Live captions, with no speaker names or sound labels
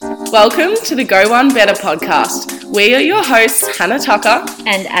Welcome to the Go One Better podcast. We are your hosts, Hannah Tucker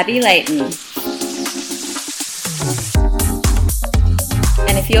and Abby Layton.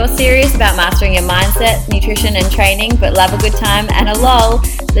 And if you're serious about mastering your mindset, nutrition and training, but love a good time and a lol,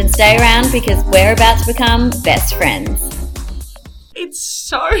 then stay around because we're about to become best friends. It's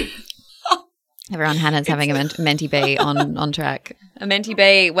so... Everyone, Hannah's having a Menti B on track. A Menti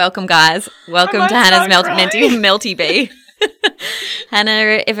B. Welcome, guys. Welcome to Hannah's Melty B.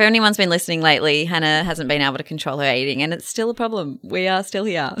 Hannah, if anyone's been listening lately, Hannah hasn't been able to control her eating, and it's still a problem. We are still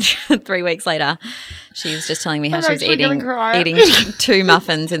here 3 weeks later. She was just telling me how she was eating 2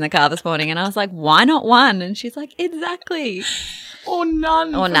 muffins in the car this morning, and I was like, why not one? And she's like, exactly. Or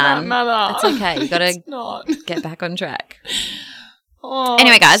none. That matter. It's okay. You got to get back on track.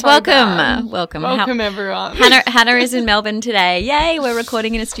 Anyway, guys, welcome. Welcome, everyone. Hannah is in Melbourne today. Yay, we're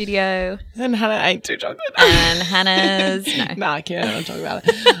recording in a studio. And Hannah ate 2 chocolate. And Hannah's... No, I can't. I don't talk about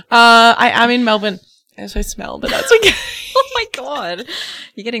it. I am in Melbourne. I also smell, but that's okay. Oh, my God.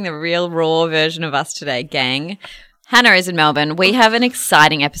 You're getting the real raw version of us today, gang. Hannah is in Melbourne. We have an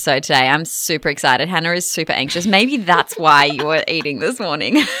exciting episode today. I'm super excited. Hannah is super anxious. Maybe that's why you were eating this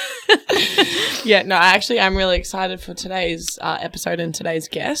morning. Yeah, no, I'm really excited for today's episode and today's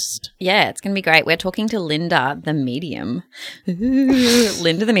guest. Yeah, it's going to be great. We're talking to Linda the Medium.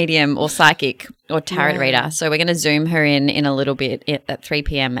 Linda the Medium, or psychic, or tarot reader. So we're going to Zoom her in a little bit at 3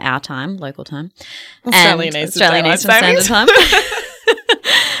 p.m. our time, local time. Australian Eastern Standard Time.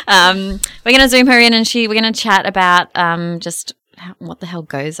 We're going to Zoom her in and we're going to chat about just what the hell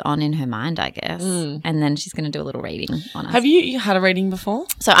goes on in her mind, I guess. And then she's going to do a little reading on us. Have you had a reading before?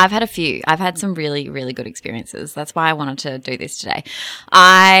 So I've had a few. I've had some really, really good experiences. That's why I wanted to do this today.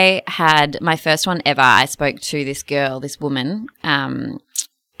 I had my first one ever. I spoke to this girl, this woman, and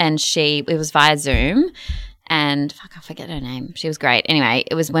it was via Zoom. And I forget her name. She was great. Anyway,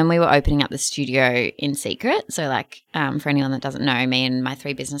 it was when we were opening up the studio in secret. So for anyone that doesn't know, me and my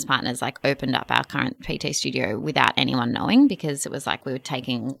 3 business partners opened up our current PT studio without anyone knowing, because it was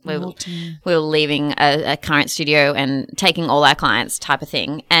we were leaving a current studio and taking all our clients type of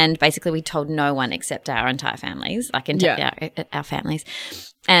thing. And basically we told no one except our entire families, our families.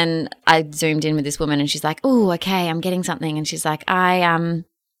 And I Zoomed in with this woman and she's like, oh, okay, I'm getting something. And she's like,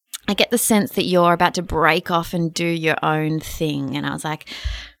 I get the sense that you're about to break off and do your own thing. And I was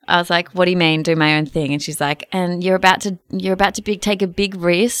like, what do you mean, do my own thing? And she's like, and you're about to take a big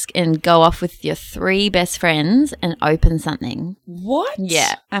risk and go off with your 3 best friends and open something. What?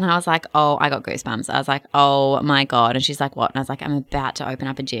 Yeah. And I was like, oh, I got goosebumps. I was like, oh my God. And she's like, what? And I was like, I'm about to open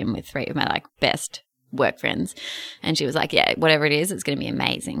up a gym with 3 of my best work friends. And she was like, yeah, whatever it is, it's going to be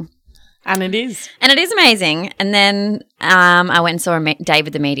amazing. And it is. And it is amazing. And then I went and saw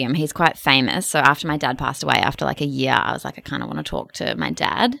David the Medium. He's quite famous. So after my dad passed away, after a year, I was like, I kind of want to talk to my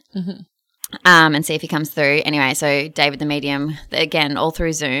dad and see if he comes through. Anyway, so David the Medium, again, all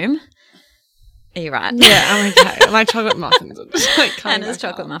through Zoom. Are you right? Yeah, I'm okay. My chocolate muffins are just Hannah's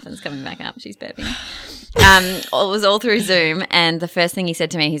chocolate muffins coming back up. She's burping. It was all through Zoom. And the first thing he said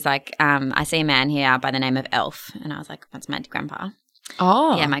to me, he's like, I see a man here by the name of Elf. And I was like, that's my grandpa.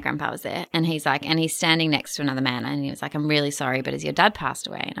 Oh. Yeah, my grandpa was there. And he's like, and he's standing next to another man. And he was like, I'm really sorry, but has your dad passed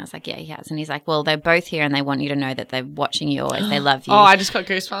away? And I was like, yeah, he has. And he's like, well, they're both here and they want you to know that they're watching you always. They love you. Oh, I just got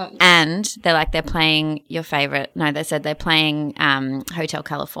goosebumps. And they're playing your favorite. No, they said they're playing Hotel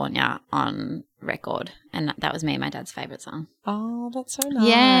California on record. And that was me and my dad's favorite song. Oh, that's so nice.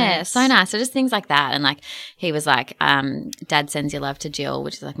 Yeah, so nice. So just things like that. And he was like, Dad sends your love to Jill,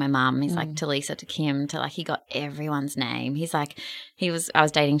 which is my mum. He's like, to Lisa, to Kim, to he got everyone's name. He's like, I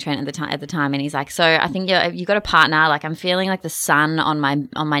was dating Trent at the time, and he's like, so I think you got a partner. I'm feeling the sun on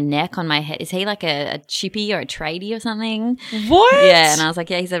my neck, on my head. Is he a chippy or a tradie or something? What? Yeah. And I was like,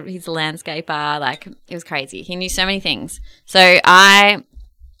 yeah, he's a landscaper. It was crazy. He knew so many things. So I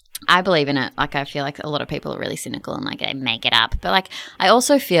believe in it. I feel like a lot of people are really cynical and they make it up. But I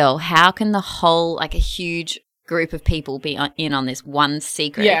also feel, how can the whole a huge group of people be in on this one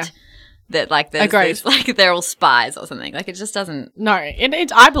secret? Yeah. That there's this, they're all spies or something. It just doesn't. No,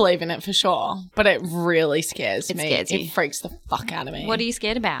 I believe in it for sure, but it really scares me. Scares you. It freaks the fuck out of me. What are you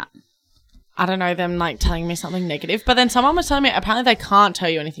scared about? I don't know, them telling me something negative. But then someone was telling me apparently they can't tell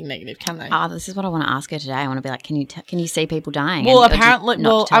you anything negative, can they? Oh, this is what I want to ask her today. I want to be like, can you see people dying? Well, apparently,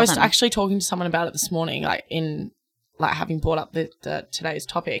 I was actually talking to someone about it this morning, having brought up the today's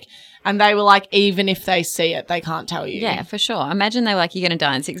topic, and they were like, even if they see it, they can't tell you. Yeah, for sure. Imagine they were like, you're going to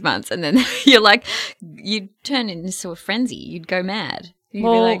die in 6 months, and then you'd turn into a frenzy. You'd go mad. You'd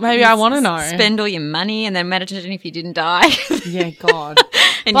well, maybe I want to know. Spend all your money, and then imagine if you didn't die. Yeah, God.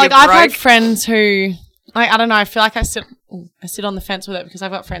 And I've had friends who, I don't know, I feel like I sit I sit on the fence with it because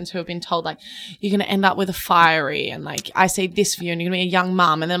I've got friends who have been told like you're going to end up with a fiery and like I see this for you and you're going to be a young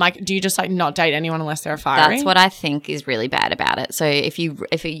mum, and then like do you just like not date anyone unless they're a fiery? That's what I think is really bad about it. So if you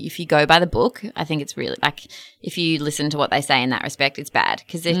go by the book, I think it's really like if you listen to what they say in that respect, it's bad.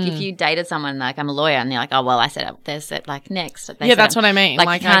 Because if you dated someone like I'm a lawyer and they're like, oh well, I set up, there's it like next. That's what I mean.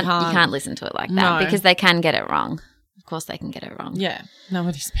 Like you can't listen to it like that because they can get it wrong. Of course they can get it wrong. Yeah,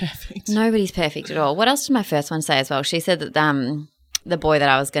 nobody's perfect. Nobody's perfect at all. What else did my first one say as well? She said that the boy that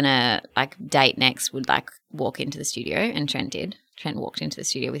I was going to like date next would like walk into the studio, and Trent did. Trent walked into the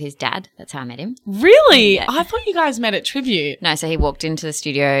studio with his dad. That's how I met him. Really? Yeah. I thought you guys met at Tribute. No, so he walked into the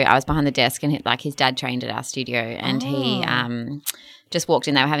studio. I was behind the desk and his dad trained at our studio, and he just walked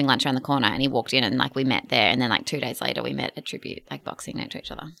in. They were having lunch around the corner and he walked in and like we met there, and then like 2 days later we met at Tribute, like boxing next to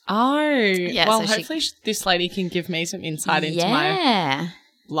each other. Oh. Yeah, well, so hopefully this lady can give me some insight into my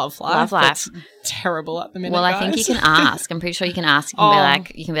love life. That's terrible at the minute. Well, I guys. think you can ask. I'm pretty sure you can ask. You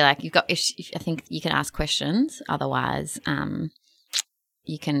can be like, you've got. I think you can ask questions. Otherwise,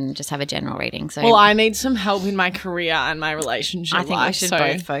 you can just have a general reading. So, well, I need some help in my career and my relationship. I think we should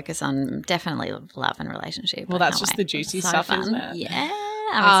both focus on definitely love and relationship. Well, that's just the juicy stuff, isn't it? Yeah,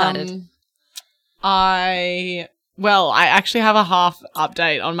 I'm excited. I actually have a half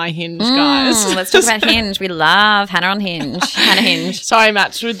update on my Hinge, guys. Let's talk about Hinge. We love Hannah on Hinge. Hannah Hinge. So I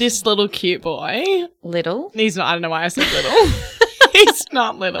matched with this little cute boy. Little? He's not. I don't know why I said little. He's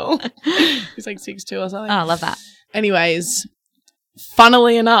not little. He's like 6'2" or something. Oh, I love that. Anyways,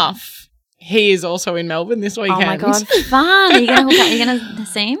 funnily enough, he is also in Melbourne this weekend. Oh my God, fun. Are you going to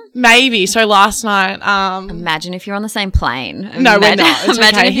see him? Maybe. So last night. Imagine if you're on the same plane. No, we're not. It's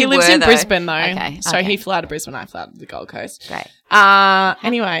okay. He lives in Brisbane though. Okay. So he flew out of Brisbane, I flew out of the Gold Coast. Great.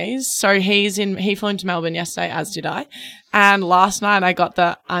 Anyways, so he flew into Melbourne yesterday, as did I. And last night I got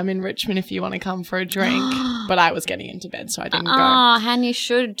I'm in Richmond if you want to come for a drink. But I was getting into bed, so I didn't go. Oh, Han, you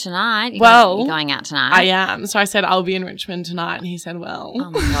should tonight. You're going out tonight. I am. So I said, I'll be in Richmond tonight. And he said, well.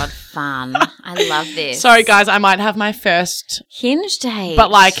 Oh, my God, fun. I love this. Sorry, guys, I might have my first Hinge date.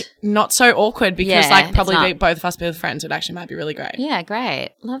 But, like, not so awkward because, probably both of us be with friends. It actually might be really great. Yeah,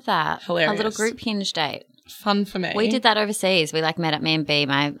 great. Love that. Hilarious. A little group Hinge date. Fun for me. We did that overseas. We, met at me and B,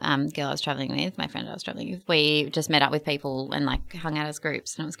 my girl I was travelling with, my friend I was travelling with. We just met up with people and, hung out as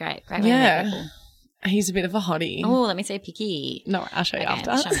groups, and it was great. Great way to meet people. He's a bit of a hottie. Oh, let me see a picky. No, I'll show you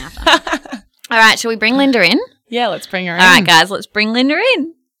after. Show me after. All right, shall we bring Linda in? Yeah, let's bring her in. All right, guys, let's bring Linda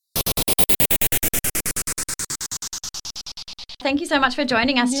in. Thank you so much for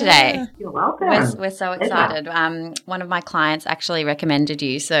joining us today. You're welcome. We're so excited. One of my clients actually recommended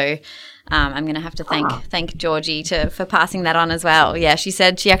you, so I'm going to have to thank Georgie for passing that on as well. Yeah, she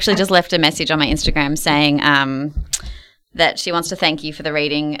said she actually just left a message on my Instagram saying that she wants to thank you for the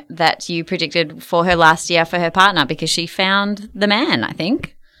reading that you predicted for her last year for her partner because she found the man, I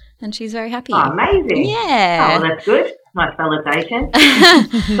think, and she's very happy. Oh, amazing. Yeah. Oh, that's good. Nice validation.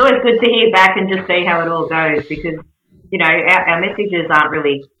 It's always good to hear back and just see how it all goes because, our messages aren't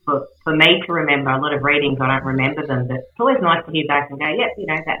really for me to remember. A lot of readings, I don't remember them, but it's always nice to hear back and go,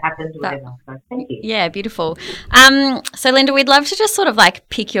 that happened, whatever. So thank you. Yeah, beautiful. So, Linda, we'd love to just sort of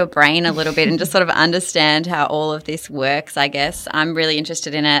pick your brain a little bit and just sort of understand how all of this works, I guess. I'm really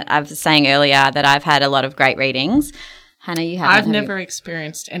interested in it. I was saying earlier that I've had a lot of great readings. Hannah, you haven't. I've never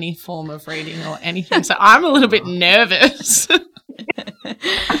experienced any form of reading or anything, so I'm a little bit nervous.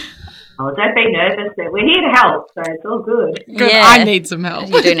 Oh, don't be nervous. We're here to help, so it's all good. Good. Yeah. I need some help.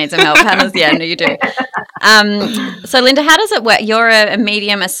 You do need some help, Hannah. Yeah, no, you do. So, Linda, how does it work? You're a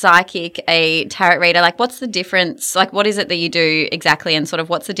medium, a psychic, a tarot reader. What's the difference? What is it that you do exactly, and sort of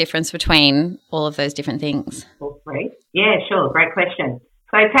what's the difference between all of those different things? All three? Yeah, sure. Great question.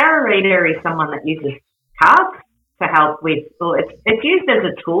 So, a tarot reader is someone that uses cards to help with, it's used as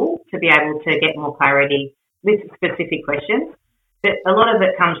a tool to be able to get more clarity with specific questions. But a lot of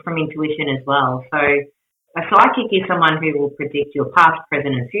it comes from intuition as well. So a psychic is someone who will predict your past,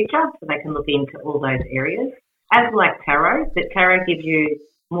 present and future, so they can look into all those areas. As like tarot, but tarot gives you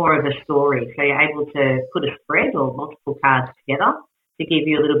more of a story. So you're able to put a spread or multiple cards together to give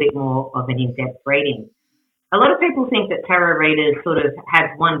you a little bit more of an in-depth reading. A lot of people think that tarot readers sort of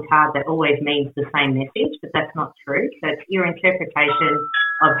have one card that always means the same message, but that's not true. So it's your interpretation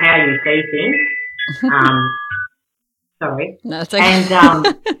of how you see things. Sorry. No, it's okay. And,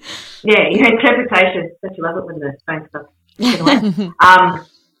 your interpretation. Don't you love it when the phone stuff gets away?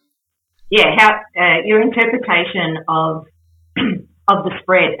 Your interpretation of the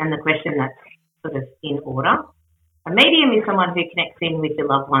spread and the question that's sort of in order. A medium is someone who connects in with your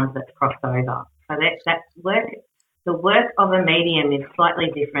loved ones that's crossed over. So the work of a medium is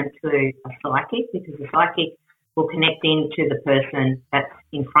slightly different to a psychic because a psychic will connect into the person that's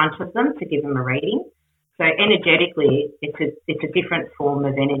in front of them to give them a reading. So energetically, it's a different form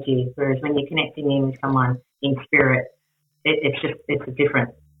of energy. Whereas when you're connecting in with someone in spirit, it's a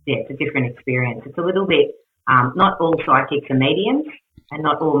different experience. It's a little bit, not all psychics are mediums and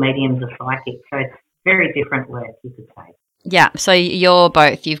not all mediums are psychic. So it's very different work, you could say. Yeah. So you're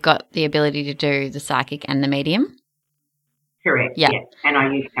both. You've got the ability to do the psychic and the medium. Correct. Yeah. And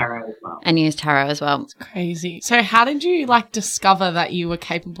I use tarot as well. And use tarot as well. It's crazy. So how did you discover that you were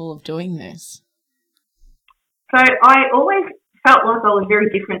capable of doing this? So I always felt like I was very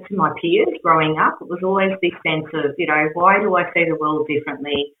different to my peers growing up. It was always this sense of, why do I see the world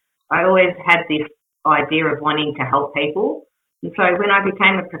differently? I always had this idea of wanting to help people. And so when I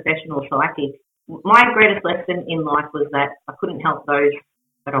became a professional psychic, my greatest lesson in life was that I couldn't help those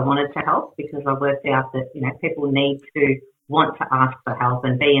that I wanted to help, because I worked out that, people need to want to ask for help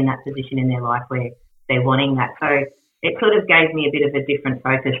and be in that position in their life where they're wanting that. So it sort of gave me a bit of a different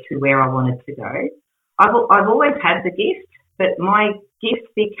focus to where I wanted to go. I've always had the gift, but my gift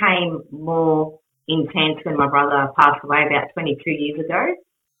became more intense when my brother passed away about 22 years ago.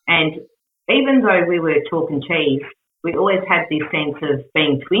 And even though we were chalk and cheese, we always had this sense of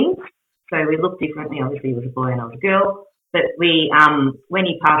being twins. So we looked differently. Obviously, he was a boy and I was a girl. But when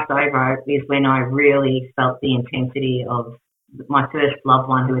he passed over is when I really felt the intensity of my first loved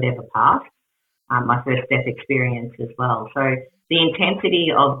one who had ever passed, my first death experience as well. So the intensity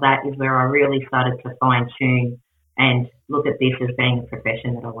of that is where I really started to fine-tune and look at this as being a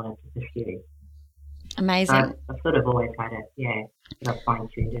profession that I wanted to pursue. Amazing. So I've sort of always had it, yeah. But I've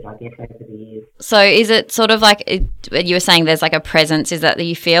fine-tuned it, I guess, over the years. So is it sort of you were saying there's a presence, is that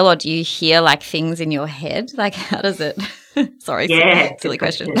you feel, or do you hear things in your head? How does it? Sorry, yeah, silly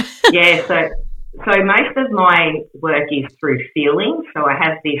question. Yeah, so most of my work is through feeling. So I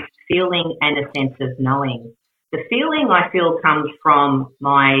have this feeling and a sense of knowing. The feeling I feel comes from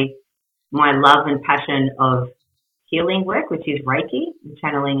my love and passion of healing work, which is Reiki, and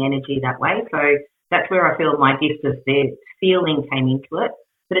channeling energy that way. So that's where I feel my gift of the feeling came into it.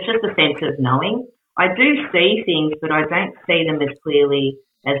 But it's just a sense of knowing. I do see things, but I don't see them as clearly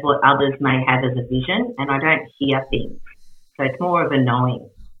as what others may have as a vision, and I don't hear things. So it's more of a knowing.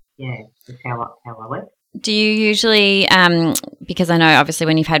 Yeah, that's how I work. Do you usually, because I know obviously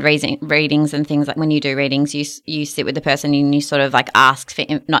when you've had readings and things, when you do readings, you sit with the person and you sort of ask for,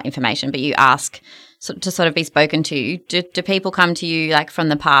 not information, but you ask to sort of be spoken to. Do people come to you from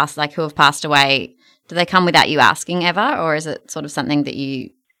the past, who have passed away? Do they come without you asking ever, or is it sort of something that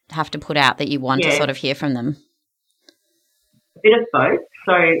you have to put out that you want to sort of hear from them? A bit of both.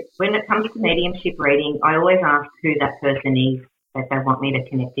 So when it comes to mediumship reading, I always ask who that person is that they want me to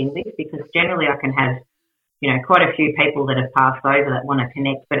connect in with, because generally I can have, quite a few people that have passed over that want to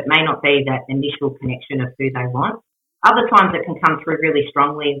connect, but it may not be that initial connection of who they want. Other times it can come through really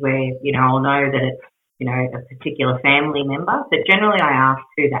strongly where, I'll know that it's, a particular family member, but generally I ask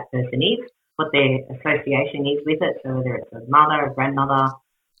who that person is, what their association is with it, so whether it's a mother, a grandmother,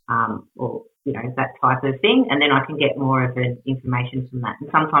 or, that type of thing, and then I can get more of an information from that. And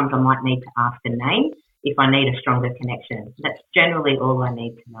sometimes I might need to ask a name if I need a stronger connection. That's generally all I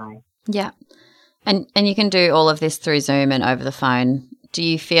need to know. Yeah. And you can do all of this through Zoom and over the phone. Do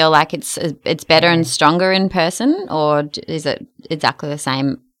you feel like it's better and stronger in person, or is it exactly the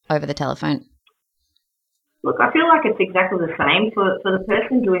same over the telephone? Look, I feel like it's exactly the same. For the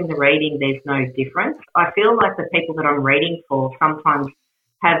person doing the reading, there's no difference. I feel like the people that I'm reading for sometimes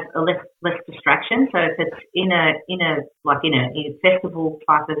have a less distraction. So if it's in a festival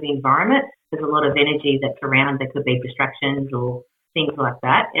type of environment, there's a lot of energy that's around. There could be distractions or things like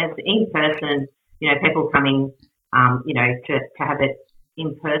that. As in person, people coming, to have it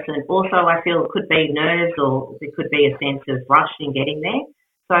in person. Also, I feel it could be nerves, or there could be a sense of rush in getting there.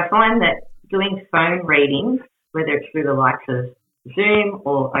 So I find that doing phone readings, whether it's through the likes of Zoom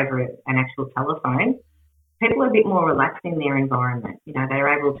or over an actual telephone, people are a bit more relaxed in their environment.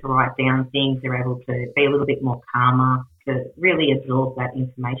 They're able to write down things. They're able to be a little bit more calmer to really absorb that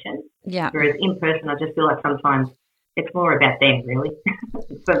information. Yeah. Whereas in person, I just feel like sometimes it's more about them, really.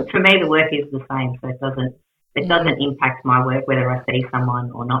 So for me, the work is the same, so it doesn't impact my work whether I see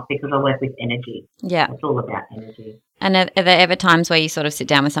someone or not, because I work with energy. Yeah. It's all about energy. And are there ever times where you sort of sit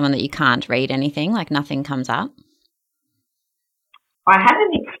down with someone that you can't read anything, nothing comes up? I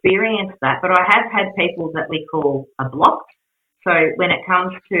haven't experienced that, but I have had people that we call a block. So when it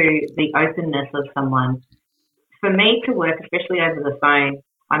comes to the openness of someone, for me to work, especially over the phone,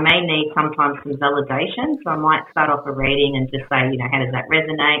 I may need sometimes some validation. So I might start off a reading and just say, how does that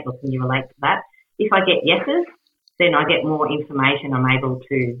resonate, or can you relate to that? If I get yeses, then I get more information. I'm able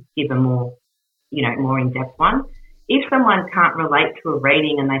to give a more more in-depth one. If someone can't relate to a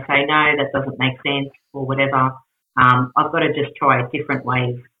reading and they say, no, that doesn't make sense or whatever, I've got to just try different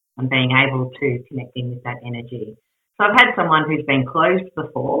ways of being able to connect in with that energy. So I've had someone who's been closed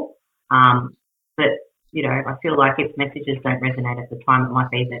before, but, I feel like if messages don't resonate at the time, it might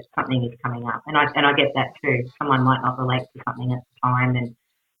be that something is coming up. And I get that too. Someone might not relate to something at the time, and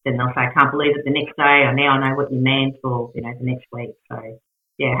then they'll say, I can't believe it the next day, or now I know what you meant, or, the next week. So,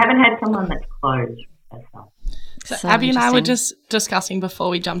 yeah, haven't had someone that's closed as such. So Abby and I were just discussing before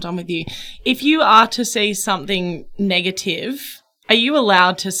we jumped on with you. If you are to see something negative, are you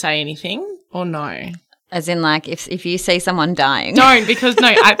allowed to say anything or no? As in, like, if you see someone dying. Don't, because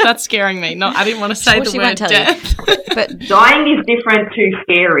that's scaring me. No, I didn't want to say the word death. But dying is different to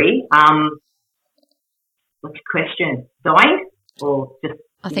scary. What's your question? Dying or just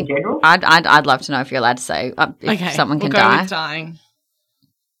in general? I'd love to know if you're allowed to say if someone can we'll die. Go with dying.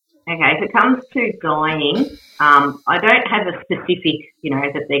 Okay, if it comes to dying, I don't have a specific,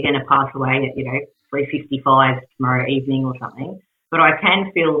 that they're going to pass away at, 3:55 tomorrow evening or something. But I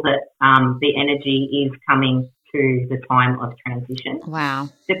can feel that the energy is coming to the time of transition. Wow.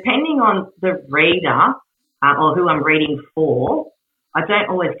 Depending on the reader or who I'm reading for, I don't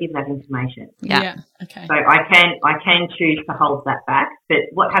always give that information. Yeah. Okay. So I can choose to hold that back. But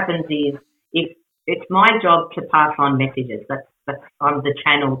what happens is, if it's my job to pass on messages, that's I'm the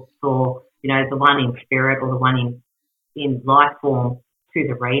channel for the one in spirit or the one in life form to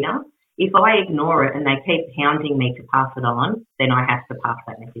the reader. If I ignore it and they keep hounding me to pass it on, then I have to pass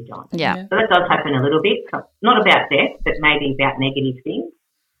that message on. Yeah. So that does happen a little bit. So not about death, but maybe about negative things.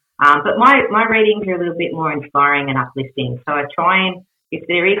 But my readings are a little bit more inspiring and uplifting. So I try and, if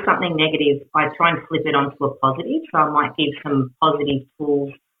there is something negative, I try and flip it onto a positive. So I might give some positive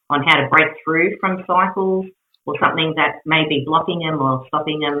tools on how to break through from cycles or something that may be blocking them or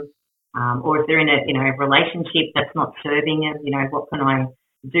stopping them. Or if they're in a relationship that's not serving them, what can I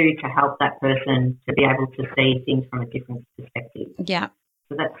do to help that person to be able to see things from a different perspective. Yeah.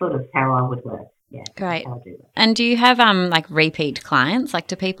 So that's sort of how I would work. Yeah. Great. How I do that. And do you have like repeat clients? Like,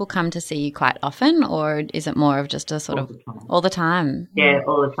 do people come to see you quite often, or is it more of just a sort of all the time? Yeah,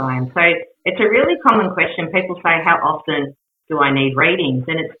 all the time. So it's a really common question. People say, how often do I need readings?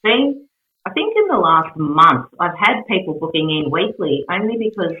 And it's been, I think in the last month, I've had people booking in weekly only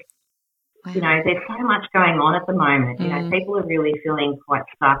because there's so much going on at the moment. People are really feeling quite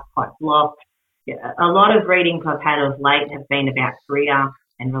stuck, quite blocked. A lot of readings I've had of late have been about career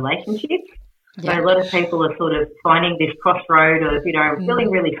and relationships. Yeah. So a lot of people are sort of finding this crossroad of, I'm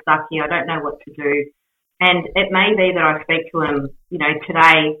feeling really stuck here. I don't know what to do. And it may be that I speak to them,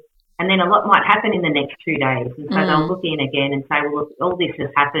 today, and then a lot might happen in the next 2 days. And so they'll look in again and say, well, look, all this has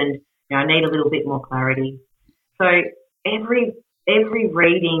happened. I need a little bit more clarity. So every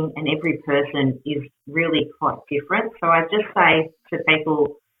reading and every person is really quite different. So I just say to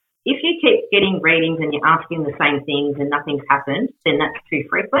people, if you keep getting readings and you're asking the same things and nothing's happened, then that's too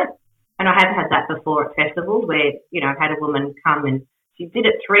frequent. And I have had that before at festivals where, I've had a woman come and she did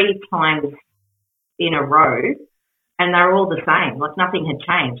it 3 times in a row and they're all the same. Like nothing had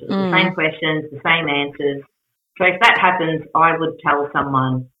changed. It was the same questions, the same answers. So if that happens, I would tell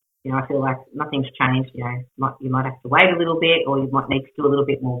someone, I feel like nothing's changed, you might have to wait a little bit or you might need to do a little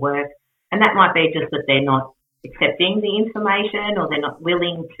bit more work. And that might be just that they're not accepting the information or they're not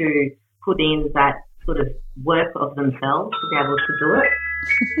willing to put in that sort of work of themselves to be able to do it.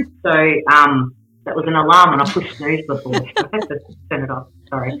 So that was an alarm and I pushed snooze before, so I had to turn it off.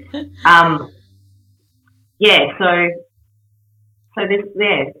 Sorry. So there's,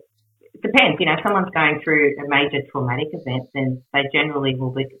 it depends. If someone's going through a major traumatic event, then they generally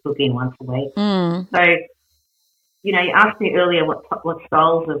will book in once a week. So, you asked me earlier what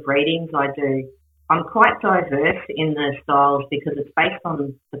styles of readings I do. I'm quite diverse in the styles because it's based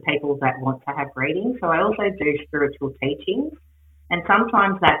on the people that want to have readings. So I also do spiritual teachings. And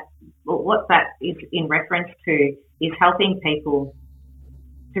sometimes what that is in reference to is helping people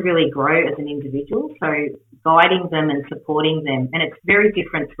to really grow as an individual. So guiding them and supporting them. And it's very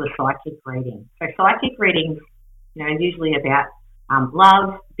different to a psychic reading. So psychic readings, are usually about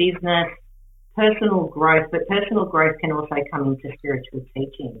love, business, personal growth, but personal growth can also come into spiritual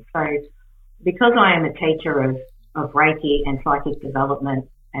teaching. So because I am a teacher of Reiki and psychic development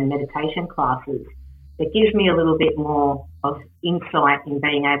and meditation classes, it gives me a little bit more of insight in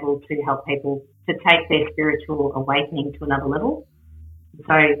being able to help people to take their spiritual awakening to another level.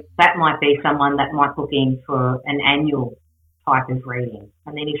 So that might be someone that might book in for an annual type of reading.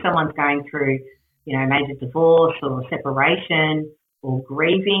 And then if someone's going through, major divorce or separation or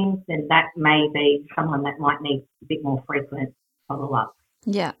grieving, then that may be someone that might need a bit more frequent follow-up.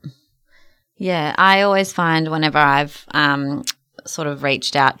 Yeah. Yeah, I always find whenever I've sort of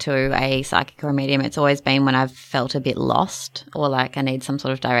reached out to a psychic or a medium, it's always been when I've felt a bit lost or like I need some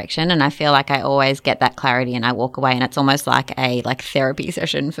sort of direction, and I feel like I always get that clarity and I walk away, and it's almost like a therapy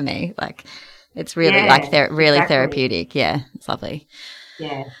session for me. Like it's really really exactly. therapeutic. Yeah, it's lovely.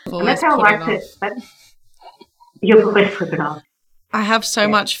 Yeah, and that's how I like to. You've always put it off. I have so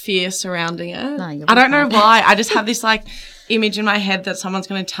much fear surrounding it. No, you'll be I don't know fine. why. I just have this like image in my head that someone's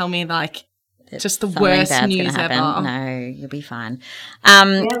going to tell me like just the Something worst bad's news gonna happen. ever. No, you'll be fine. Yeah,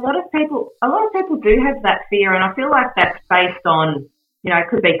 a lot of people do have that fear, and I feel like that's based on, it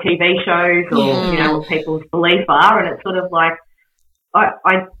could be TV shows or what people's beliefs are, and it's sort of like,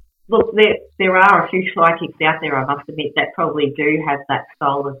 I look, there are a few psychics out there, I must admit, that probably do have that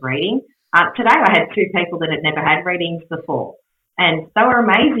style of reading. Today I had 2 people that had never had readings before, and they were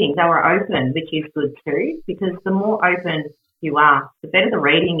amazing. They were open, which is good too, because the more open you are, the better the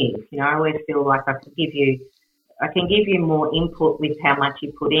reading is. I always feel like I can give you more input with how much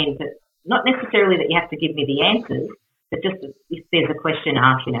you put in, but not necessarily that you have to give me the answers, but just if there's a question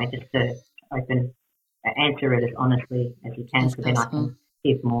asked, just to answer it as honestly as you can, so then I can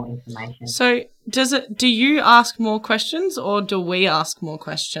give more information. So do you ask more questions or do we ask more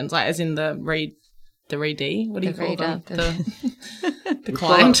questions? Like as in the readee? What do you call them? The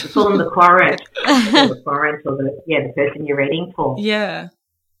client? We call them the querent. The querent or the person you're reading for. Yeah.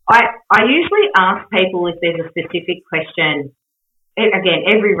 I usually ask people if there's a specific question. Again,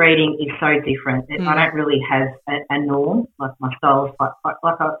 every reading is so different. I don't really have a norm. Like my style's like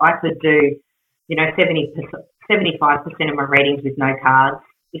I could do, 75% of my readings with no cards.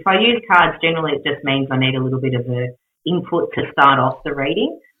 If I use cards, generally it just means I need a little bit of a input to start off the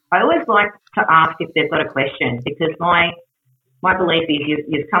reading. I always like to ask if they've got a question, because my belief is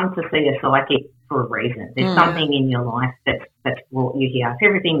you've come to see a psychic for a reason. There's something in your life that's brought you here. If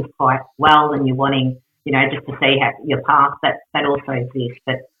everything's quite well and you're wanting, just to see how your path, that also exists.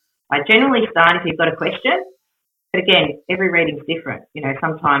 But I generally start if you've got a question. But again, every reading's different.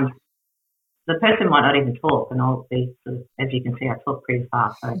 Sometimes the person might not even talk, and I'll be sort of, as you can see, I talk pretty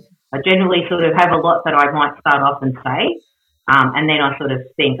fast. So I generally sort of have a lot that I might start off and say. And then I sort of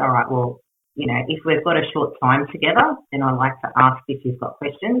think, all right, well, if we've got a short time together, then I like to ask if you've got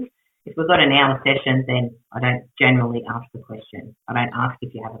questions. If we've got an hour session, then I don't generally ask the question. I don't ask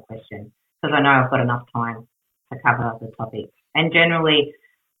if you have a question, because I know I've got enough time to cover the topic. And generally,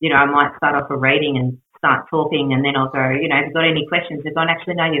 I might start off a reading and start talking, and then I'll go, have you got any questions? If I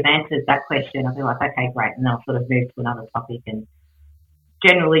actually know you've answered that question, I'll be like, okay, great. And then I'll sort of move to another topic. And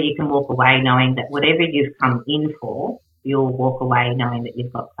generally you can walk away knowing that whatever you've come in for, you'll walk away knowing that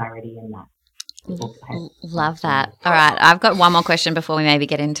you've got clarity in that. Love that. All right. I've got one more question before we maybe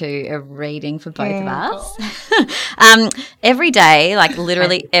get into a reading for both of us. Every day, like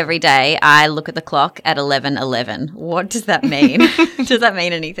literally every day, I look at the clock at 11:11. What does that mean? Does that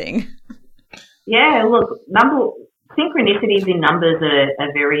mean anything? Yeah, look, synchronicities in numbers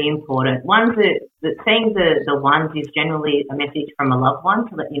are very important. Ones that seeing the ones is generally a message from a loved one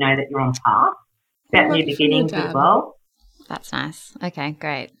to let you know that you're on path. About new beginnings as well. That's nice. Okay,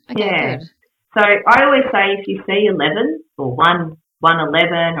 great. Okay, good. So I always say if you see 11 or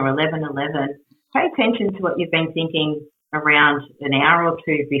 111 or 1111, pay attention to what you've been thinking around an hour or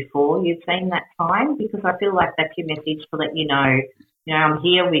two before you've seen that time, because I feel like that's your message to let you know, I'm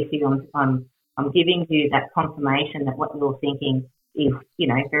here with you. I'm giving you that confirmation that what you're thinking is,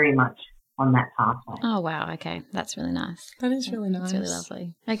 very much on that pathway. Oh, wow. Okay. That's really nice. That is really nice. That's really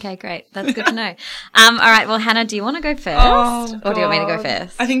lovely. Okay, great. That's good to know. All right. Well, Hannah, do you want to go first or do you want me to go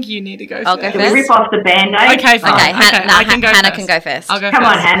first? I think you need to go I'll first. go Should we rip off the Band-Aid? Okay, fine. Okay, Hannah first. can go first. I'll go Come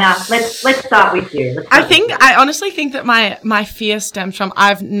first. on, Hannah. Let's start with you. I honestly think that my fear stems from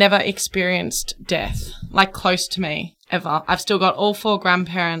I've never experienced death, like close to me, ever. I've still got all 4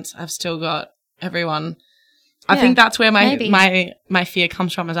 grandparents. I've still got everyone. I think that's where my fear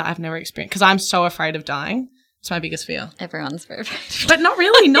comes from, is that I've never experienced, because I'm so afraid of dying. It's my biggest fear. Everyone's very afraid. But not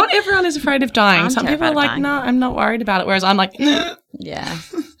really. Not everyone is afraid of dying. Some people are like, dying. no, I'm not worried about it. Whereas I'm like, yeah.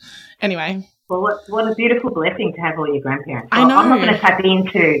 Anyway. Well, what a beautiful blessing to have all your grandparents. I know. I'm not going to tap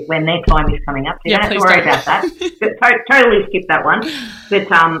into when their time is coming up. So you don't have to worry about that. But totally skip that one. But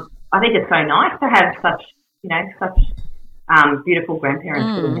I think it's so nice to have such beautiful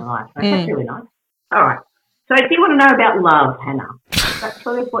grandparents in your life. So that's really nice. All right. So do you want to know about love, Hannah? That's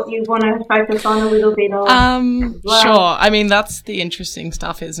sort of what you want to focus on a little bit of? Sure. I mean, that's the interesting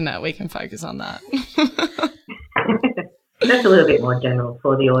stuff, isn't it? We can focus on that. That's a little bit more general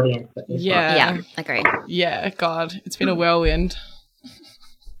for the audience. Yeah, agree. Yeah, God, it's been a whirlwind.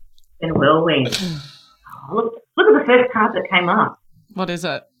 It's been a whirlwind. Look at the first card that came up. What is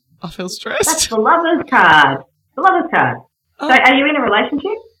it? I feel That's stressed. the lover's card. The lover's card. Oh. So are you in a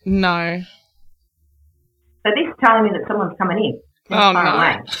relationship? No. So this is telling me that someone's coming in. Oh, Far no.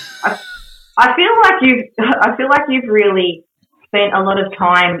 away. I feel like you've really spent a lot of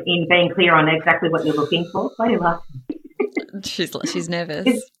time in being clear on exactly what you're looking for. Why do you laugh? She's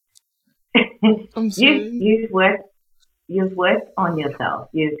nervous. I'm sorry. You've worked on yourself.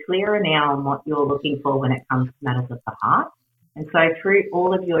 You're clearer now on what you're looking for when it comes to matters of the heart. And so through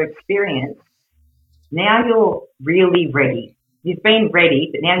all of your experience, now you're really ready. You've been ready,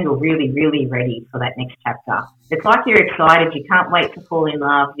 but now you're really, really ready for that next chapter. It's like you're excited. You can't wait to fall in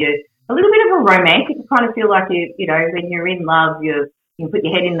love. You're a little bit of a romantic. You kind of feel like you know, when you're in love, you can put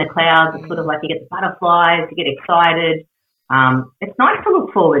your head in the clouds. It's sort of like you get the butterflies, you get excited. It's nice to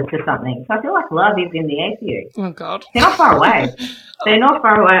look forward to something. So I feel like love is in the air for you. Oh, God. They're not far away. They're not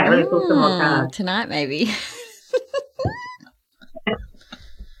far away. Let's put some more cards. Tonight, maybe.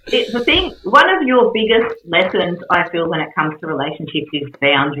 One of your biggest lessons, I feel, when it comes to relationships is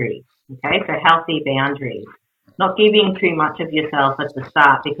boundaries. Okay, so healthy boundaries. Not giving too much of yourself at the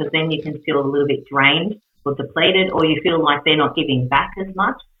start, because then you can feel a little bit drained or depleted, or you feel like they're not giving back as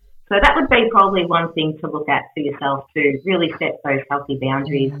much. So that would be probably one thing to look at for yourself, to really set those healthy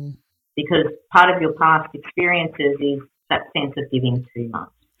boundaries, because part of your past experiences is that sense of giving too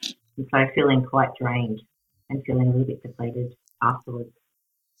much. And so feeling quite drained and feeling a little bit depleted afterwards.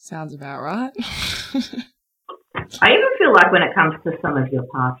 Sounds about right. I even feel like when it comes to some of your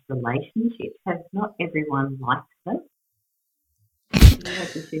past relationships, has not everyone liked them?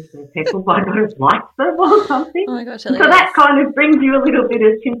 People might not have liked them or something. Oh my gosh, so that kind of brings you a little bit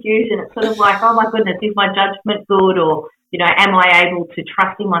of confusion. It's sort of like, oh my goodness, is my judgment good? Or, you know, am I able to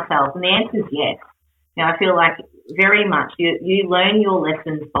trust in myself? And the answer is yes. You know, I feel like very much you learn your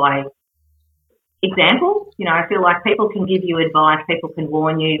lessons by example. You know, I feel like people can give you advice, people can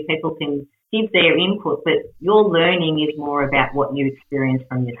warn you, people can give their input, but your learning is more about what you experience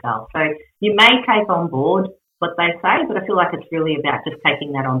from yourself. So you may take on board what they say, but I feel like it's really about just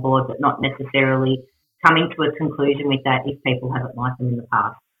taking that on board, but not necessarily coming to a conclusion with that if people haven't liked them in the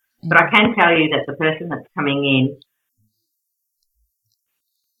past. But I can tell you that the person that's coming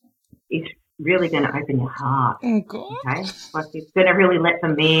in is really going to open your heart. Oh, God. Okay? Like it's going to really let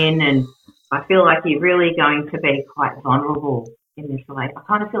them in, and I feel like you're really going to be quite vulnerable in this relationship. I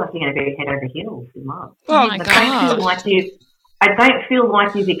kind of feel like you're going to be head over heels in love. Oh my I God. don't feel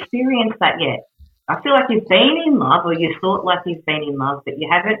like you've experienced that yet. I feel like you've been in love, or you thought like you've been in love, but you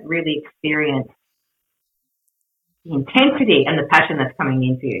haven't really experienced the intensity and the passion that's coming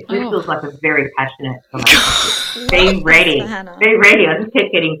into you. This feels like a very passionate relationship. Be ready. Be ready. I just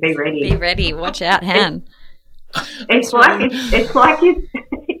keep getting be ready. Be ready. Watch out, Han. It's like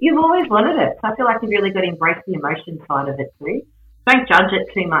you've always wanted it. So I feel like you've really got to embrace the emotion side of it too. Don't judge it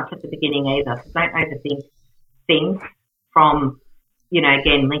too much at the beginning either. So don't overthink things from, you know,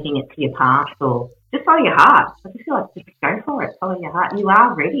 again, linking it to your past, or just follow your heart. I just feel like just go for it. Follow your heart. You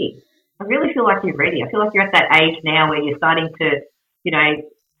are ready. I really feel like you're ready. I feel like you're at that age now where you're starting to, you know,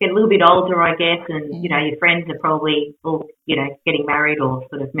 get a little bit older, I guess, and, you know, your friends are probably all, you know, getting married or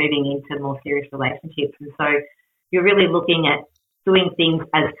sort of moving into more serious relationships. And so you're really looking at doing things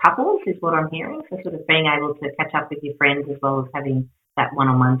as couples is what I'm hearing. So sort of being able to catch up with your friends as well as having that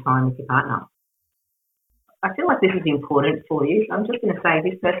one-on-one time with your partner. I feel like this is important for you. So I'm just going to say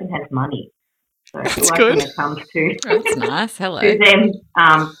this person has money. So I feel That's like good. when it comes to, That's nice. Hello. to them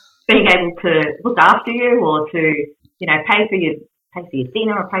being able to look after you, or to, you know, pay for your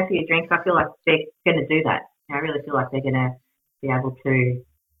dinner or pay for your drinks, I feel like they're going to do that. And I really feel like they're going to be able to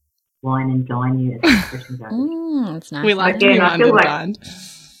wine and dine you, as the expression goes. It's nice. We like to Again, be I wined feel and like- dined.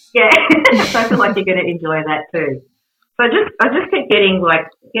 Yeah, so I feel like you're going to enjoy that too. So I just keep getting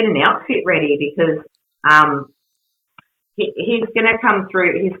get an outfit ready, because he's going to come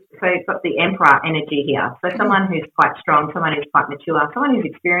through. So he's got the Emperor energy here. So someone who's quite strong, someone who's quite mature, someone who's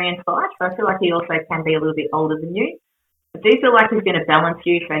experienced life. So I feel like he also can be a little bit older than you. I do feel like he's going to balance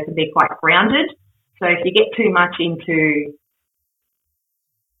you, so he can be quite grounded. So if you get too much into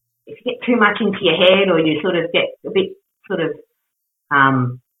your head, or you sort of get a bit sort of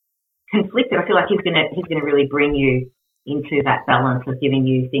conflicted, I feel like he's gonna really bring you into that balance of giving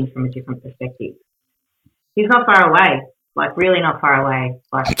you things from a different perspective. He's not far away, like really not far away,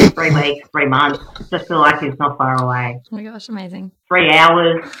 like 3 weeks, 3 months. Just feel like he's not far away. Oh my gosh, amazing. 3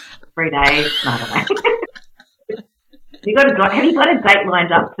 hours, 3 days. No, I don't know. Have you got a date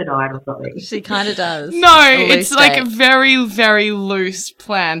lined up tonight or something? She kind of does. No, A loose it's like date. very, very loose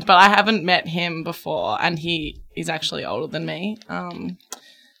planned, but I haven't met him before, and he is actually older than me.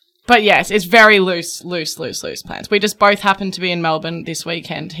 But yes, it's very loose plans. We just both happen to be in Melbourne this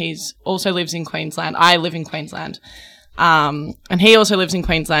weekend. He's also lives in Queensland. I live in Queensland. And he also lives in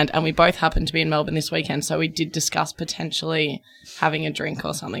Queensland, and we both happen to be in Melbourne this weekend. So we did discuss potentially having a drink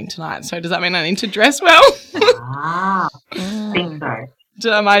or something tonight. So does that mean I need to dress well? I think so.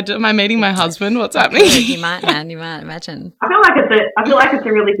 Am I meeting my husband? What's happening? You might, man. You might imagine. I feel like it's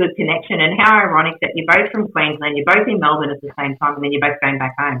a really good connection, and how ironic that you're both from Queensland, you're both in Melbourne at the same time, and then you're both going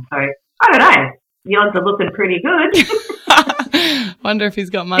back home. So I don't know. The odds are looking pretty good. Wonder if he's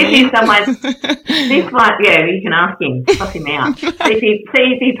got money. This is this might, yeah, you can ask him, suss him out. See if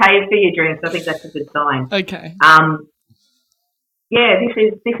he pays for your drinks. I think that's a good sign. Okay. Yeah, this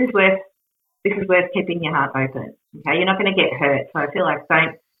is worth keeping your heart open. Okay, you're not going to get hurt. So I feel like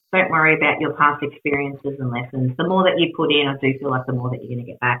don't worry about your past experiences and lessons. The more that you put in, I do feel like the more that you're going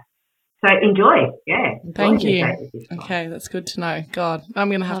to get back. So enjoy. Yeah. Thank you. Okay, that's good to know. God, I'm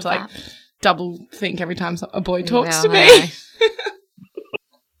going to have to double think every time a boy talks to me.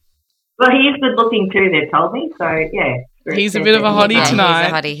 Well, he is good looking too, they've told me. So, yeah. He's a bit of a hottie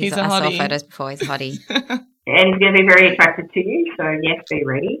tonight. He's a hottie. I saw photos before. He's a hottie. And he's going to be very attracted to you. So, yes, be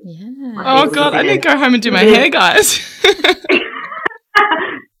ready. Yeah. Oh, God, I need to go home and do my hair, guys.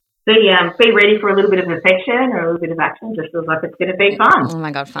 Be ready for a little bit of affection or a little bit of action. Just feels like it's going to be fun. Oh,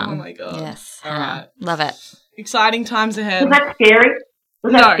 my God, fun. Oh, my God. Yes. All right. Love it. Exciting times ahead. Was that scary?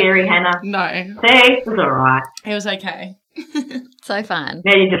 Was that scary, Hannah? No. See, it was all right. It was okay. So fun.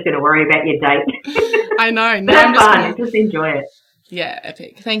 Now you're just going to worry about your date. I know. No, I'm fun. Just enjoy it. Yeah,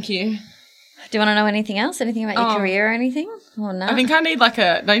 epic. Thank you. Do you want to know anything else? Anything about your career or anything? Or no? I think I need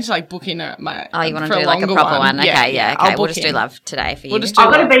to book in my. Oh, you want to do like a proper one? Okay, yeah. Okay, we'll just do love today for you. I've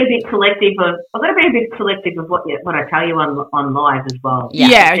got to be a bit selective of what I tell you on live as well.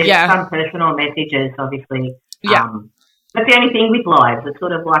 Yeah. Some personal messages, obviously. Yeah. That's the only thing with lives. It's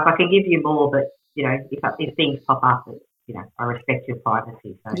sort of like I can give you more, but if things pop up, I respect your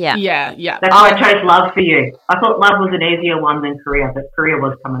privacy. So. Yeah. That's why I chose love for you. I thought love was an easier one than career, but career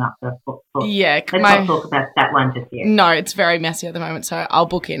was coming up. So let's not talk about that one just yet. No, it's very messy at the moment, so I'll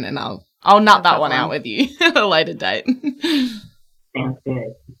book in and I'll nut that one out with you at a later date. Sounds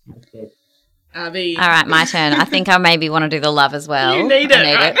good. Abby. All right, my turn. I think I maybe want to do the love as well. You need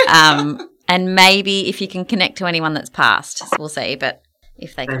it. And maybe if you can connect to anyone that's passed, we'll see. But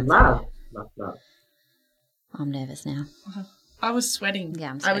if they can, love. I'm nervous now. I was sweating. Yeah,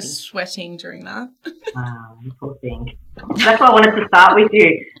 I'm sweating. I was sweating during that. Poor thing. That's why I wanted to start with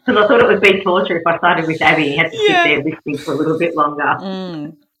you, because I thought it would be torture if I started with Abby and you had to sit there listening for a little bit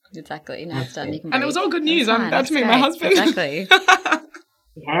longer. Exactly. No, it's done. You can and it was all good news. I'm about to meet my husband. Exactly.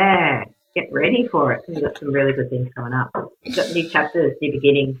 Yeah. Get ready for it. We've got some really good things coming up. We've got new chapters, new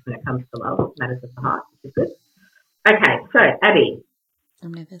beginnings when it comes to love, matters of the heart, which is good. Okay, so Abby.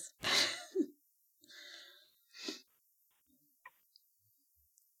 I'm nervous.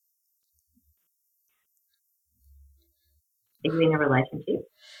 Are you in a relationship?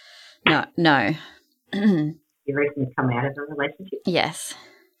 No. You recently come out of a relationship? Yes.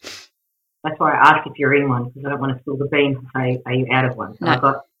 That's why I asked if you're in one, because I don't want to spill the beans and say, are you out of one? So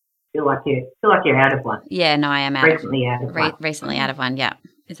No. Feel like you're out of one. Yeah, no, I am out. Recently out of one. Recently out of one, yeah.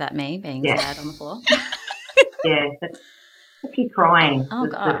 Is that me being sad on the floor? Yeah. That's you crying. Oh,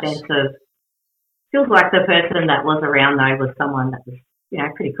 gosh. The sense of, feels like the person that was around though was someone that was,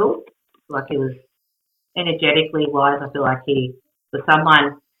 pretty cool. Like he was energetically wise. I feel like he was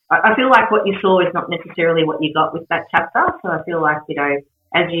someone, I feel like what you saw is not necessarily what you got with that chapter. So I feel like,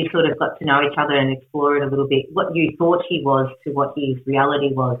 as you sort of got to know each other and explore it a little bit, what you thought he was to what his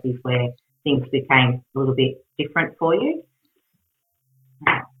reality was is where things became a little bit different for you.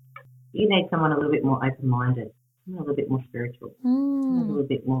 You need someone a little bit more open-minded, a little bit more spiritual, a little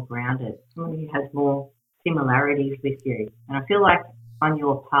bit more grounded, someone who has more similarities with you. And I feel like on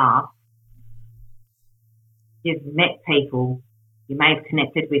your path, you've met people, you may have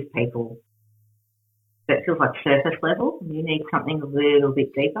connected with people, but it feels like surface level. You need something a little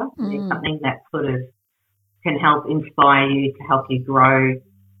bit deeper. You need something that sort of can help inspire you, to help you grow.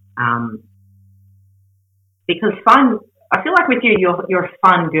 Because fun, I feel like with you, you're a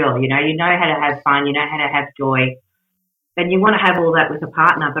fun girl. You know how to have fun, you know how to have joy, and you want to have all that with a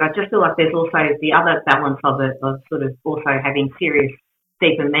partner. But I just feel like there's also the other balance of it, of sort of also having serious,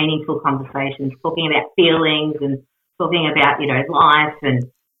 deep and meaningful conversations, talking about feelings and talking about, life and,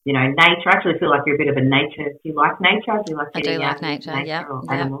 nature. I actually feel like you're a bit of a nature. Do you like nature? Do you like I do like nature, yep.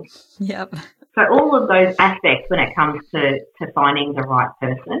 Animals? Yep. So all of those aspects when it comes to finding the right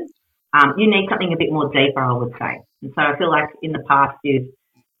person, you need something a bit more deeper, I would say. And so I feel like in the past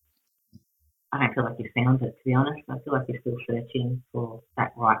I don't feel like you've found it, to be honest. I feel like you're still searching for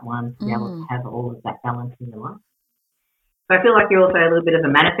that right one to be able to have all of that balance in your life. So I feel like you're also a little bit of a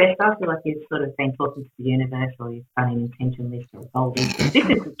manifestor. I feel like you've sort of been talking to the universe, or you've done an intention list or a goal list. This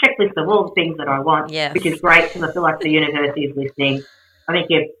is a checklist of all the things that I want, which is great because I feel like the universe is listening. I think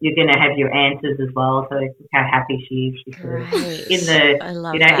you're going to have your answers as well. So how happy she is. She's sort of in the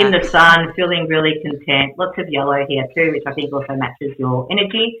in the sun, feeling really content. Lots of yellow here too, which I think also matches your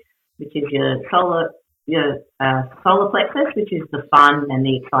energy, which is your solar plexus, which is the fun and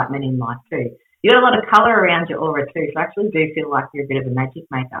the excitement in life too. You got a lot of colour around your aura too, so I actually do feel like you're a bit of a magic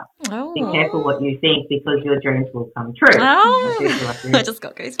maker. Oh. Be careful what you think because your dreams will come true. Oh. I just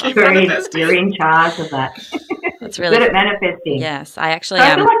got goosebumps. You're in charge of that. That's really good at manifesting. Yes, I actually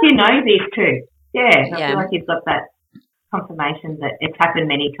I feel like you know this too. I feel like you've got that confirmation that it's happened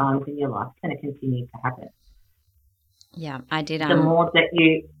many times in your life and it continues to happen. Yeah, I did. The more that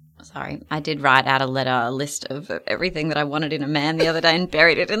you... Sorry, I did write out a list of everything that I wanted in a man the other day and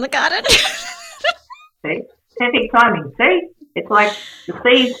buried it in the garden. See? Perfect timing. See? It's like the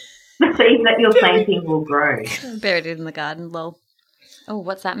seeds that you're planting will grow. Buried it in the garden, lol. Oh,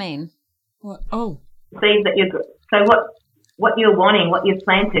 what's that mean? What? Oh. Seeds that what you're wanting, what you've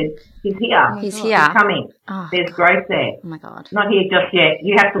planted, is here. Oh he's here. He's coming. Oh, there's growth there. Oh my God. Not here just yet.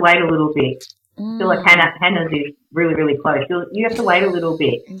 You have to wait a little bit. I feel like Hannah's is really, really close. You have to wait a little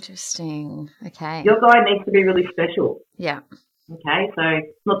bit. Interesting. Okay. Your guy needs to be really special. Yeah. Okay, so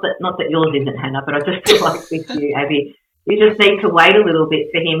not that yours isn't, Hannah, but I just feel like with you, Abby, you just need to wait a little bit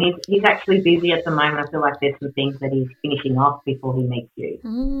for him. He's actually busy at the moment. I feel like there's some things that he's finishing off before he meets you.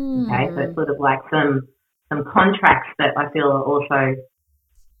 Okay, so it's sort of like some contracts that I feel are also,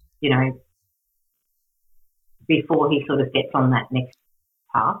 before he sort of gets on that next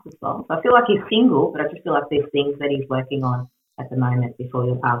path as well. So I feel like he's single, but I just feel like there's things that he's working on at the moment before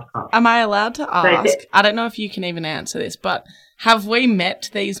your paths cross. Am I allowed to ask? I don't know if you can even answer this, but have we met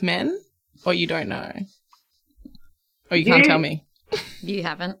these men, or you don't know? Or you can't tell me? You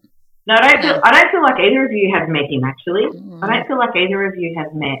haven't? No, I don't feel like either of you have met him, actually. I don't feel like either of you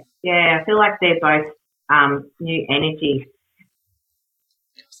have met. Yeah, I feel like they're both new energies.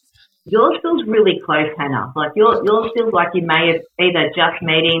 Yours feels really close, Hannah. Like yours feels like you may have either just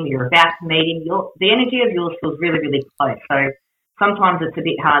met him, you're about to meet him. The energy of yours feels really, really close. So sometimes it's a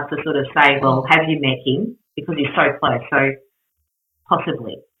bit hard to sort of say, well, have you met him? Because he's so close. So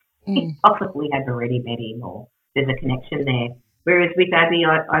possibly have already met him, or there's a connection there. Whereas with Abby,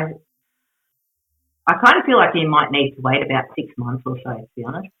 I kind of feel like you might need to wait about 6 months or so, to be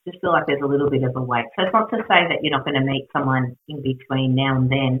honest. Just feel like there's a little bit of a wait. So it's not to say that you're not going to meet someone in between now and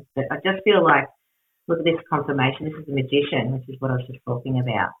then, but I just feel like, look at this confirmation. This is the magician, which is what I was just talking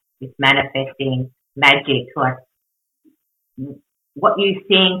about. It's manifesting magic, like what you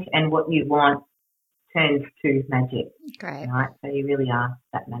think and what you want turns to magic. Great. Right? So you really are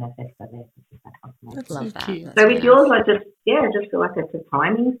that manifestor there. That's love that. Cute. So with yours, I just feel like it's a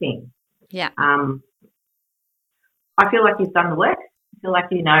timing thing. Yeah. I feel like you've done the work. I feel like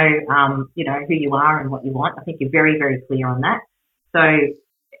you know who you are and what you want. I think you're very, very clear on that. So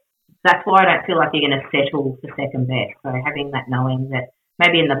that's why I don't feel like you're going to settle for second best. So having that knowing that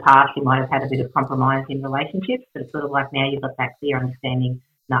maybe in the past you might have had a bit of compromise in relationships, but it's sort of like now you've got that clear understanding,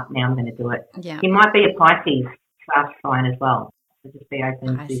 now I'm going to do it. Yeah. You might be a Pisces star sign as well. So just be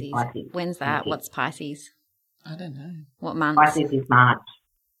open to Pisces. When's that? What's Pisces? I don't know. What month? Pisces is March.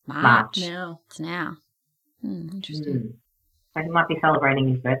 Now. It's now. Interesting. So he might be celebrating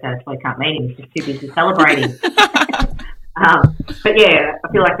his birthday. That's why he can't meet him. He's just too busy celebrating. But yeah, I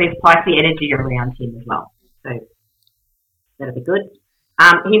feel like there's Pisces energy around him as well. So that'll be good.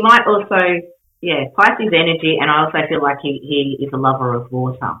 He might also, Pisces energy, and I also feel like he is a lover of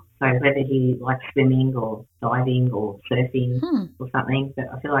water. So whether he likes swimming or diving or surfing or something, but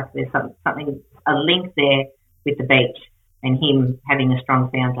I feel like there's a link there with the beach and him having a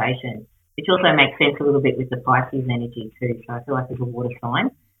strong foundation, which also makes sense a little bit with the Pisces energy too. So I feel like there's a water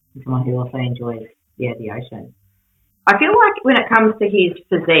sign and someone who also enjoys the ocean. I feel like when it comes to his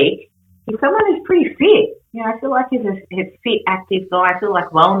physique, he's someone who's pretty fit. I feel like he's a fit, active guy. I feel like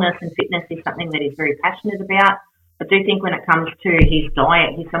wellness and fitness is something that he's very passionate about. I do think when it comes to his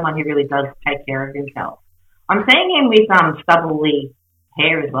diet, he's someone who really does take care of himself. I'm seeing him with stubbly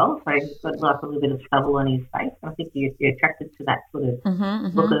hair as well, so he's got like a little bit of stubble on his face. I think you're attracted to that sort of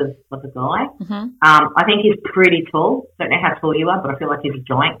look of the guy. I think he's pretty tall. Don't know how tall you are, but I feel like he's a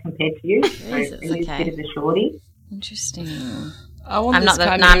giant compared to you. Jesus, so he's a bit of a shorty. Interesting. I'm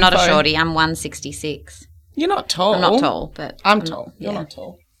not a shorty. I'm 166. You're not tall. I'm not tall, but I'm tall. You're not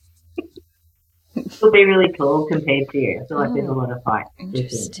tall. He'll be really tall compared to you. I feel like there's a lot of height.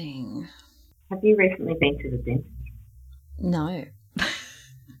 Interesting. have you recently been to the dentist? No.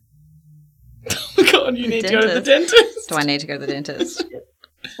 Oh, God, you need to go to the dentist. Do I need to go to the dentist?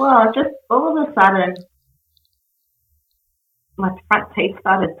 Well, just all of a sudden, my front teeth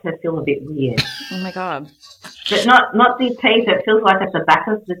started to feel a bit weird. Oh, my God. But not the teeth. It feels like at the back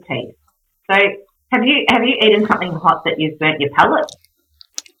of the teeth. So have you eaten something hot that you've burnt your palate?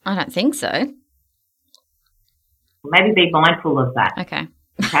 I don't think so. Maybe be mindful of that. Okay.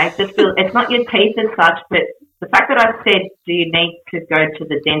 Okay, just feel, it's not your teeth as such, but the fact that I've said, do you need to go to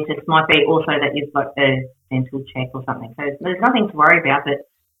the dentist, might be also that you've got a dental check or something. So there's nothing to worry about, but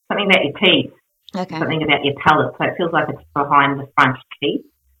something about your teeth, Okay. something about your palate. So it feels like it's behind the front teeth.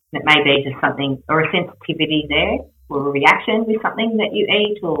 It may be just something, or a sensitivity there, or a reaction with something that you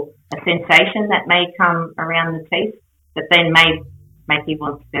eat, or a sensation that may come around the teeth that then may make you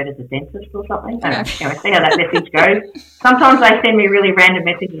want to go to the dentist or something. I don't know. Anyway, see how that message goes. Sometimes they send me really random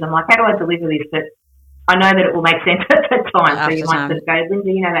messages. I'm like, how do I deliver this? But I know that it will make sense at the time. So you might sort of go,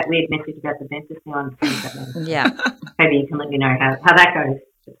 Linda, you know that weird message about the dentist? Now I understand what that means. Yeah. Maybe you can let me know how that goes.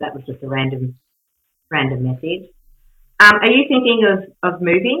 If that was just a random message. Are you thinking of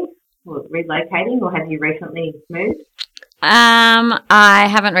moving or relocating, or have you recently moved? I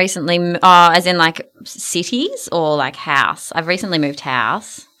haven't recently, as in like cities or like house. I've recently moved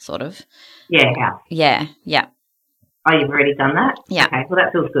house, sort of. Yeah, house. Yeah. Oh, you've already done that? Yeah. Okay, well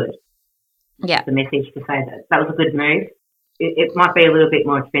that feels good. Yeah. The message to say that was a good move. It might be a little bit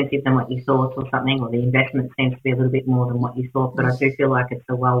more expensive than what you thought or something, or the investment seems to be a little bit more than what you thought, but I do feel like it's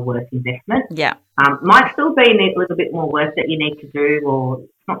a well worth investment. Yeah. Might still be a little bit more work that you need to do, or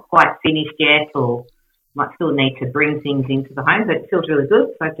it's not quite finished yet, or might still need to bring things into the home, but it feels really good.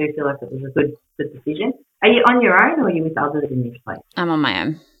 So I do feel like it was a good decision. Are you on your own, or are you with others in this place? I'm on my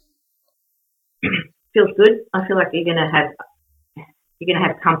own. Feels good. I feel like you're gonna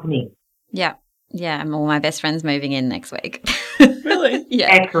have company. Yeah. Yeah. All my best friends moving in next week. Really? Yeah.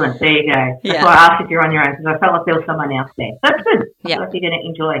 Excellent. There you go. That's Yeah. why I asked if you're on your own, because I felt like there was someone else there. That's good. I Yeah. feel like you're going to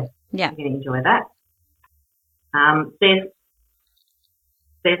enjoy. Yeah. You're going to enjoy that.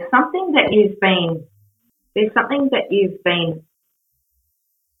 There's something that you've been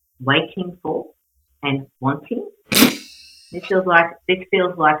waiting for and wanting. This feels like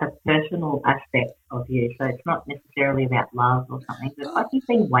a personal aspect of you. So it's not necessarily about love or something, but like you've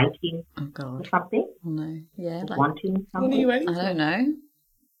been waiting Oh, for God. something, Oh, no. Yeah. Like, wanting What something. are you waiting I for? don't know.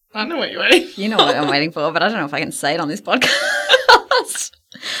 I know what you're waiting for. You know what I'm waiting for, but I don't know if I can say it on this podcast.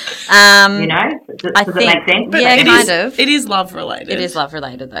 You know, does I it think- make sense? Yeah, it kind is- of. It is love related. It is love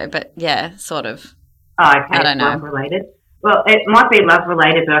related though, but yeah, sort of. Oh, okay. I don't know. Love related. Well, it might be love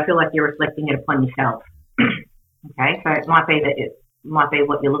related, but I feel like you're reflecting it upon yourself. Okay, so it might be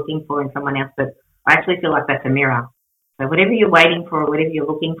what you're looking for in someone else, but I actually feel like that's a mirror. So whatever you're waiting for or whatever you're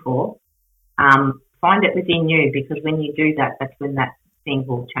looking for, find it within you, because when you do that, that's when that thing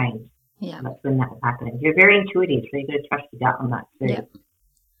will change. Yeah. That's when that will happen. You're very intuitive, so you've got to trust your gut on that too. Yeah.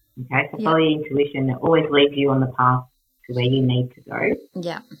 Okay, so Yeah. follow your intuition. It always leads you on the path to where you need to go.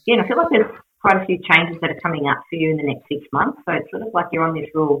 Yeah. Yeah, and I feel like there's quite a few changes that are coming up for you in the next 6 months. So it's sort of like you're on this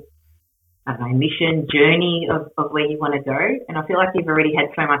real, I don't know, mission, journey of where you want to go. And I feel like you've already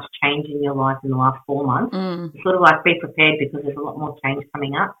had so much change in your life in the last 4 months. Mm. It's sort of like be prepared, because there's a lot more change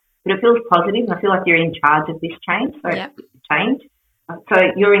coming up. But it feels positive, and I feel like you're in charge of this change. So Yeah. change.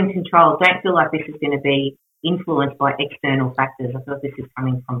 So you're in control. Don't feel like this is going to be influenced by external factors. I feel like this is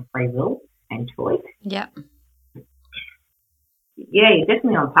coming from free will and choice. Yeah. Yeah, you're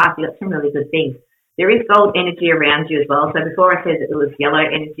definitely on path. You've got some really good things. There is gold energy around you as well. So before I said that it was yellow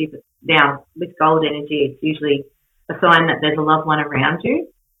energy, but now with gold energy, it's usually a sign that there's a loved one around you.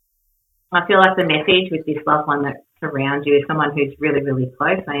 I feel like the message with this loved one that's around you is someone who's really, really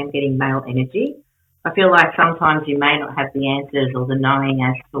close. I am getting male energy. I feel like sometimes you may not have the answers or the knowing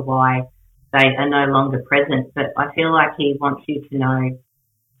as to why they are no longer present, but I feel like he wants you to know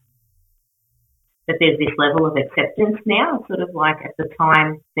that there's this level of acceptance now. It's sort of like at the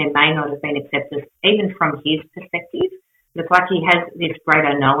time there may not have been acceptance, even from his perspective. But it's like he has this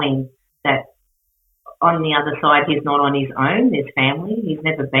greater knowing that on the other side he's not on his own. There's family. He's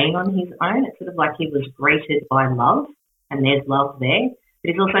never been on his own. It's sort of like he was greeted by love, and there's love there.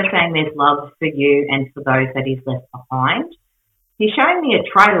 But he's also saying there's love for you and for those that he's left behind. He's showing me a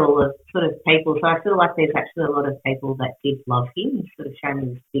trail of sort of people, so I feel like there's actually a lot of people that did love him. He's sort of showing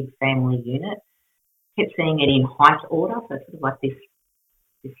me this big family unit. Kept seeing it in height order, so it's sort of like this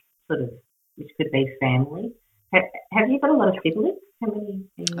sort of, which could be family. Have you got a lot of siblings? How many?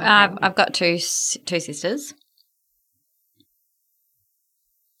 I've got two sisters.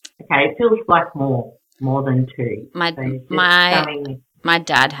 Okay, it feels like more than two. My So it's just my showing me- my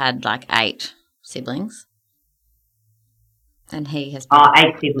dad had like 8 siblings. And he has... Oh,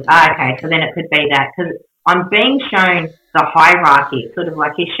 8 siblings. Okay, so then it could be that. Because I'm being shown the hierarchy. Sort of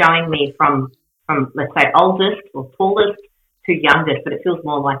like he's showing me from let's say, oldest or tallest to youngest, but it feels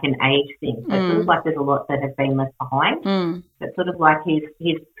more like an age thing. So it feels like there's a lot that have been left behind. So it's sort of like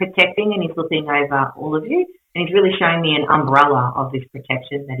he's protecting and he's looking over all of you, and he's really showing me an umbrella of this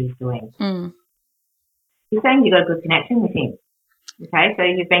protection that he's doing. He's saying you've got a good connection with him. Okay, so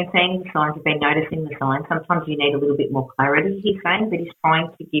you've been seeing the signs, you've been noticing the signs. Sometimes you need a little bit more clarity, he's saying, but he's trying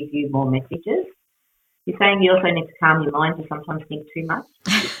to give you more messages. He's saying you also need to calm your mind to sometimes think too much.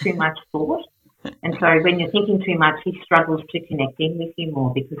 It's too much thought. And so when you're thinking too much, he struggles to connect in with you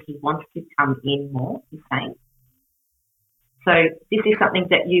more because he wants to come in more, he's saying. So this is something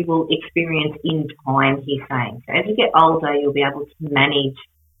that you will experience in time, he's saying. So as you get older, you'll be able to manage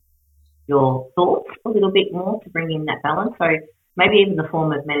your thoughts a little bit more to bring in that balance. So maybe even the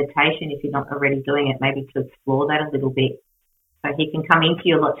form of meditation, if you're not already doing it, maybe to explore that a little bit. So he can come into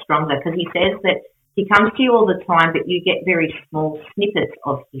you a lot stronger because he says that he comes to you all the time, but you get very small snippets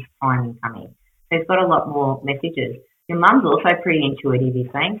of his time coming. So he's got a lot more messages. Your mum's also pretty intuitive, he's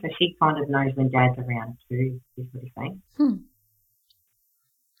saying, so she kind of knows when Dad's around too, is what he's saying.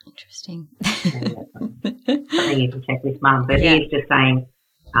 Interesting. Something you can check with Mum, but he's just saying,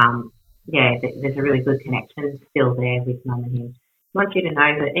 there's a really good connection still there with Mum and him. I want you to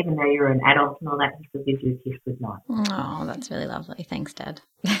know that even though you're an adult and all that, he still gives you a kiss goodnight. Oh, that's really lovely. Thanks, Dad.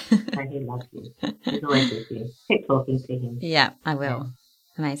 So he loves you. He's always with you. Keep talking to him. Yeah, I will.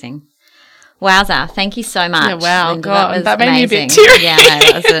 Amazing. Wowza. Thank you so much. Yeah, wow. Linda, God, that made amazing. me a bit teary. Yeah, no,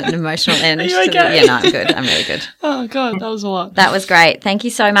 that was an emotional end. Are you okay? Yeah, no, I'm good. I'm really good. Oh, God, that was a lot. That was great. Thank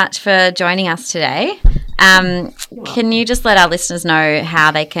you so much for joining us today. Can you just let our listeners know how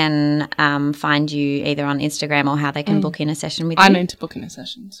they can find you either on Instagram or how they can book in a session with you? I need to book in a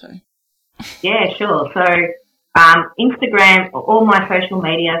session, so. Yeah, sure. So Instagram, all my social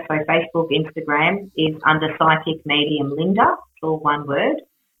media, so Facebook, Instagram, is under Psychic Medium Linda, it's all one word.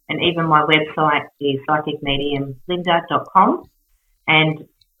 And even my website is psychicmediumlinda.com. And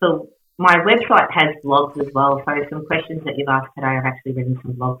so my website has blogs as well. So some questions that you've asked today, I've actually written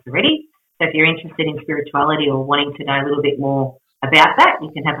some blogs already. So if you're interested in spirituality or wanting to know a little bit more about that,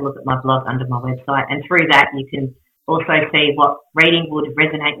 you can have a look at my blog under my website. And through that, you can also see what reading would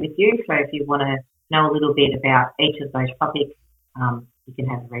resonate with you. So if you want to know a little bit about each of those topics, you can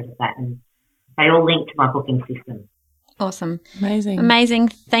have a read of that. And they all link to my booking system. Awesome. Amazing.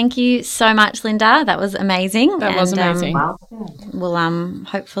 Thank you so much, Linda. That was amazing. That was amazing. We'll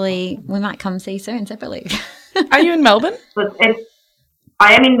hopefully we might come see you soon separately. Are you in Melbourne?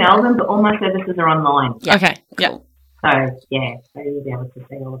 I am in Melbourne, but all my services are online. Yeah. Okay. Cool. So you'll be able to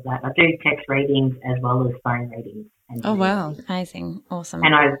see all of that. I do text readings as well as phone readings. Oh, wow. Amazing. Awesome.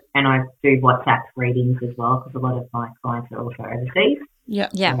 And I do WhatsApp readings as well because a lot of my clients are also overseas. Yeah.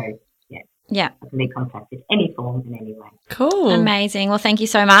 Yeah. So, I can be contacted any form in any way. Cool. Amazing. Well, thank you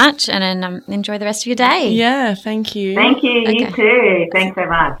so much and enjoy the rest of your day. Yeah, thank you. Thank you. Okay. You too. Thanks so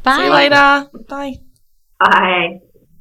much. Bye. See you later. Bye. Bye.